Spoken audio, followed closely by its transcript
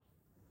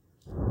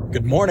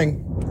Good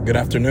morning, good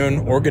afternoon,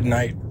 or good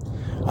night.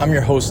 I'm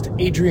your host,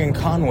 Adrian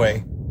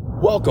Conway.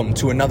 Welcome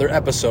to another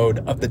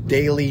episode of the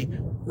Daily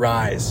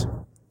Rise.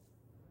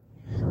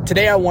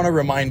 Today I want to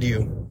remind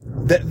you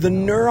that the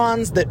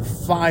neurons that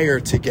fire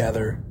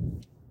together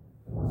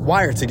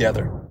wire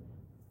together.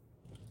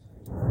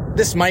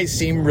 This might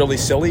seem really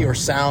silly or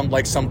sound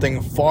like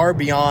something far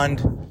beyond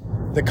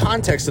the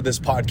context of this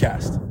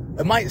podcast.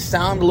 It might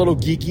sound a little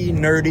geeky,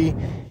 nerdy,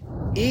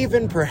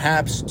 even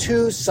perhaps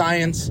too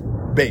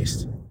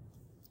science-based.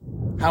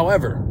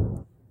 However,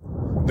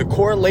 the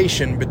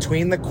correlation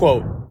between the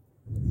quote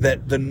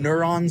that the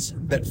neurons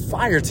that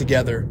fire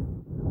together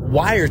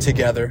wire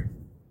together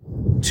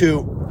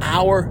to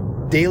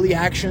our daily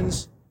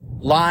actions,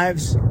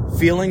 lives,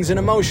 feelings, and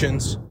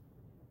emotions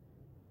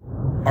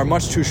are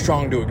much too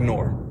strong to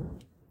ignore.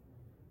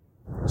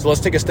 So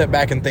let's take a step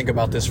back and think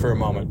about this for a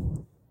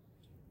moment.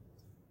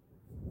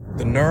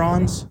 The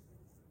neurons,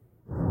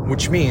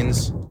 which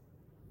means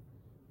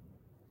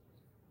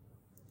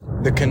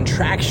the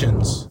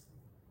contractions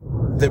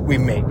that we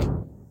make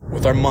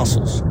with our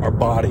muscles, our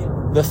body,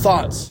 the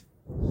thoughts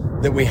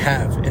that we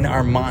have in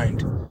our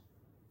mind.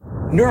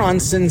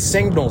 Neurons send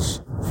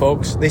signals,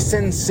 folks. They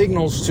send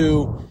signals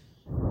to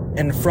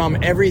and from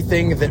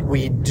everything that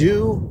we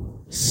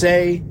do,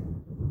 say,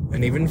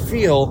 and even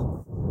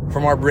feel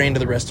from our brain to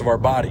the rest of our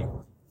body.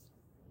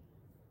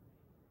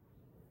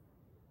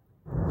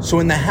 So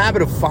in the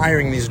habit of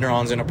firing these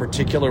neurons in a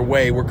particular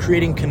way, we're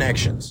creating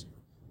connections.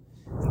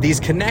 These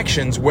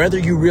connections, whether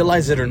you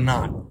realize it or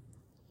not,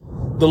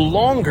 the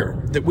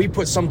longer that we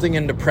put something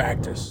into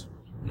practice,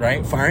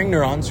 right? Firing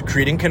neurons,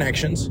 creating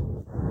connections.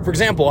 For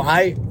example,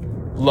 I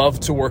love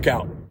to work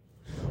out.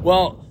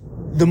 Well,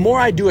 the more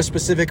I do a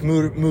specific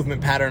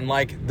movement pattern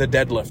like the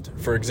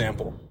deadlift, for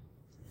example,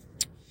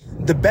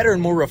 the better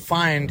and more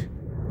refined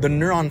the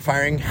neuron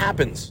firing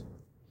happens.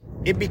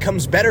 It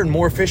becomes better and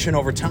more efficient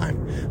over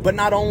time. But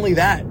not only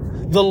that,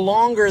 the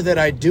longer that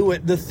I do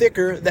it, the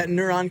thicker that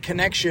neuron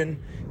connection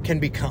can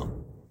become.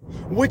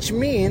 Which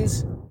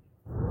means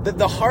that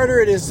the harder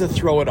it is to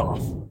throw it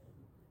off.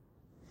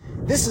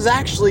 This is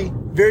actually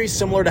very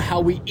similar to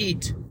how we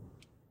eat.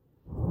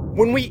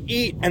 When we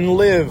eat and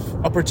live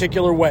a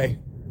particular way,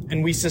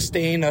 and we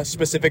sustain a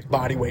specific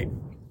body weight,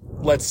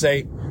 let's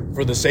say,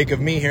 for the sake of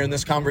me here in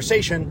this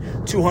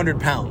conversation, 200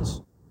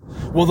 pounds.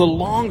 Well, the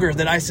longer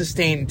that I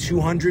sustain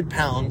 200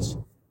 pounds,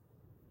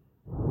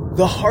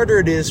 the harder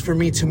it is for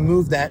me to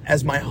move that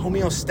as my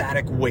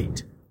homeostatic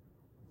weight.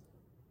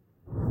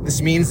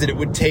 This means that it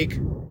would take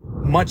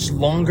much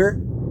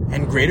longer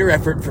and greater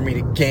effort for me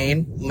to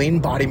gain lean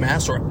body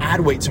mass or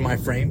add weight to my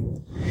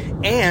frame.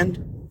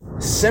 And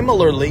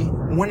similarly,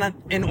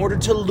 in order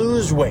to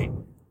lose weight.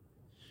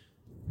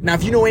 Now,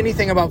 if you know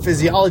anything about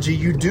physiology,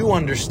 you do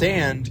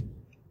understand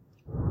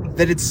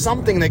that it's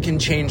something that can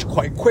change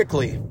quite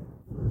quickly.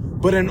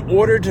 But in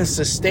order to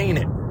sustain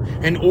it,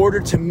 in order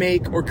to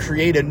make or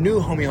create a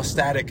new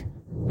homeostatic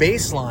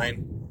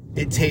baseline,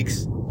 it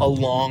takes a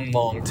long,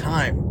 long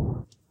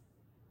time.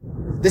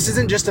 This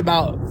isn't just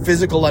about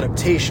physical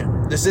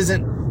adaptation. This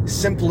isn't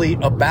simply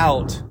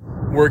about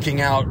working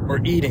out or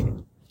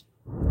eating.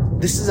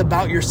 This is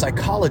about your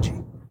psychology.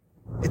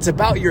 It's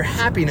about your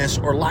happiness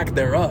or lack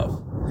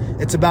thereof.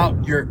 It's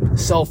about your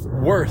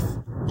self-worth,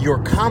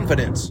 your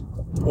confidence,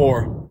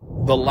 or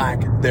the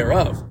lack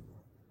thereof.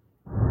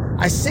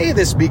 I say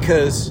this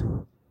because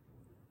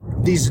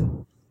these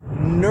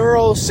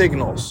neural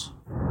signals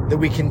that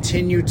we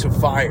continue to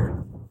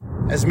fire,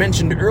 as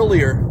mentioned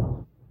earlier,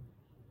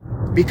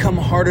 become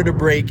harder to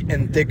break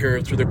and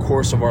thicker through the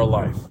course of our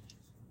life.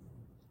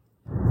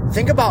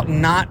 Think about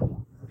not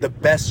the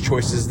best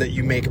choices that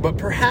you make, but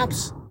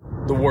perhaps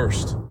the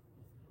worst.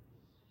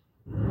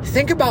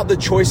 Think about the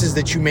choices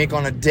that you make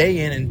on a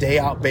day in and day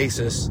out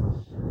basis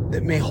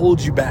that may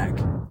hold you back.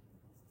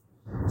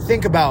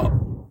 Think about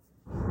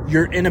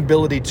your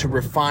inability to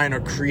refine or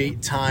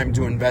create time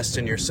to invest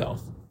in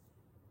yourself.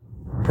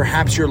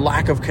 Perhaps your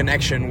lack of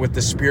connection with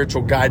the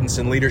spiritual guidance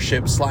and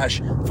leadership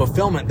 /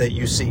 fulfillment that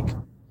you seek.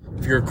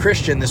 If you're a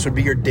Christian, this would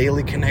be your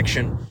daily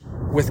connection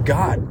with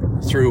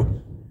God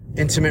through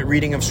intimate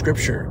reading of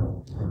Scripture,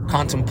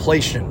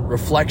 contemplation,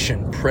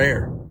 reflection,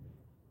 prayer.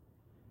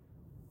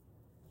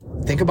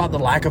 Think about the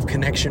lack of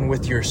connection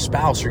with your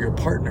spouse or your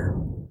partner.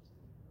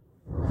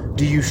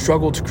 Do you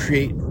struggle to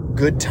create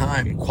good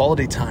time,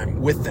 quality time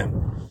with them,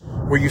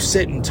 where you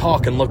sit and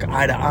talk and look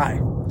eye to eye,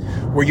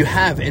 where you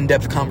have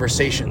in-depth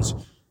conversations,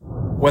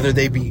 whether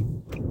they be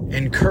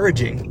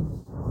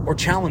encouraging or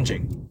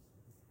challenging?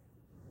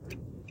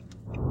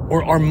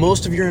 Or are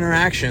most of your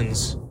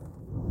interactions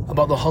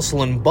about the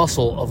hustle and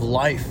bustle of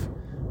life,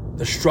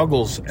 the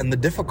struggles and the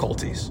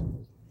difficulties,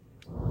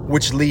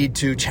 which lead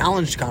to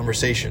challenged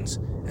conversations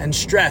and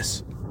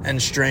stress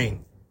and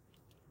strain?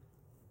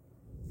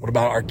 What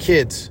about our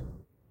kids?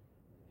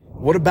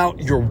 What about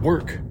your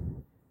work?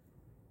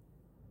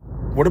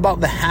 What about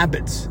the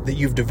habits that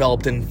you've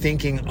developed in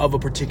thinking of a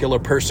particular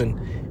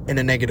person in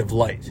a negative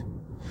light?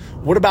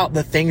 What about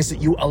the things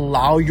that you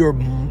allow your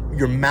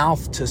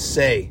mouth to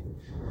say,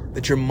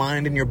 that your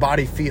mind and your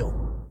body feel?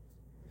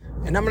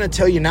 And I'm going to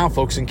tell you now,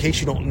 folks, in case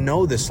you don't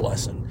know this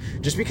lesson,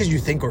 just because you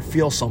think or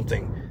feel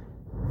something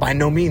by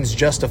no means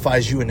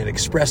justifies you in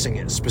expressing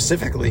it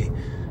specifically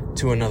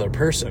to another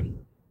person.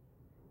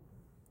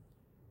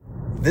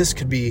 This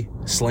could be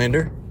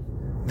slander.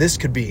 This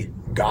could be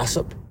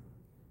gossip.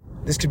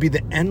 This could be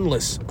the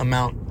endless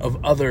amount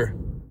of other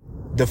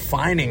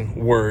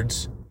defining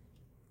words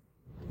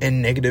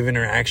in negative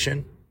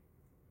interaction.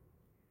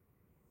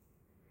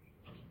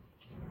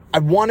 I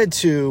wanted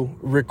to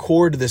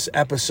record this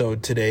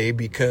episode today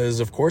because,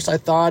 of course, I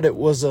thought it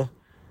was a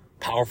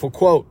powerful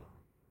quote.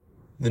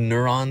 The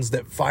neurons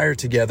that fire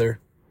together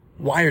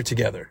wire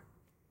together.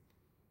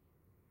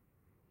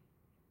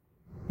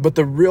 But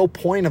the real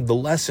point of the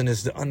lesson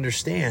is to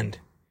understand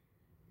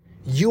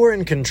you are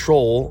in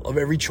control of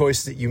every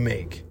choice that you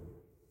make.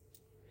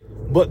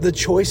 But the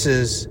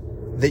choices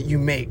that you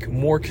make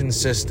more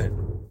consistent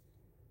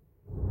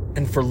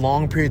and for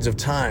long periods of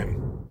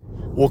time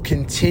will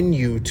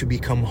continue to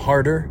become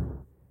harder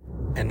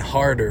and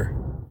harder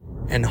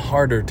and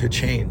harder to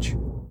change.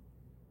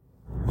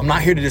 I'm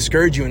not here to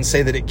discourage you and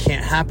say that it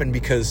can't happen,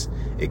 because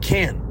it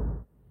can.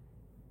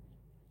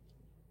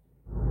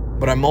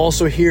 But I'm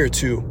also here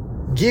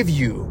to give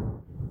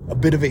you a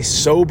bit of a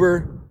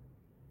sober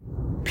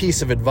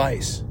piece of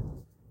advice.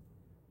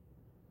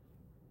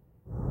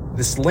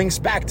 This links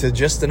back to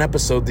just an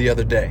episode the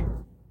other day.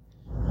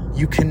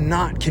 You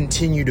cannot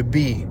continue to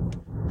be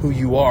who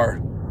you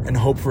are and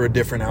hope for a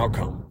different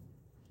outcome.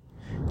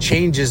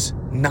 Change is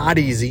not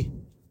easy.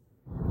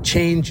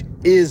 Change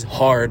is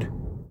hard.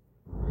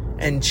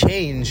 And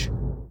change,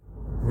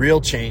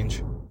 real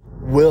change,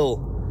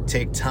 will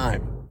take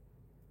time.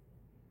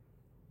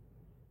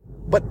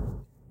 But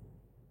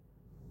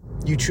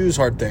you choose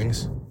hard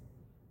things.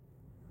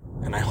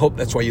 And I hope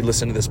that's why you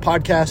listen to this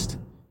podcast.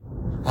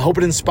 I hope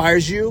it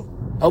inspires you.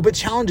 I hope it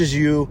challenges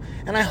you.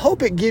 And I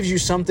hope it gives you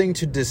something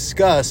to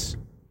discuss,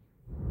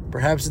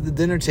 perhaps at the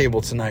dinner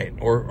table tonight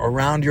or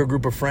around your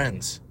group of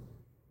friends.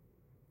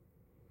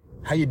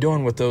 How you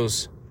doing with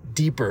those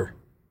deeper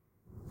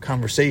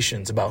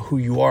conversations about who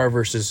you are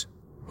versus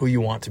who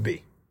you want to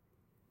be?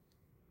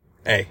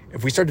 Hey,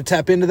 if we start to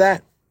tap into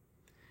that,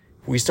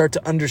 if we start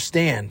to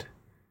understand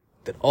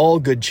that all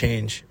good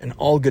change and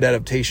all good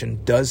adaptation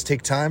does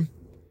take time,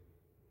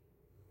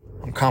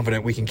 I'm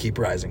confident we can keep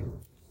rising.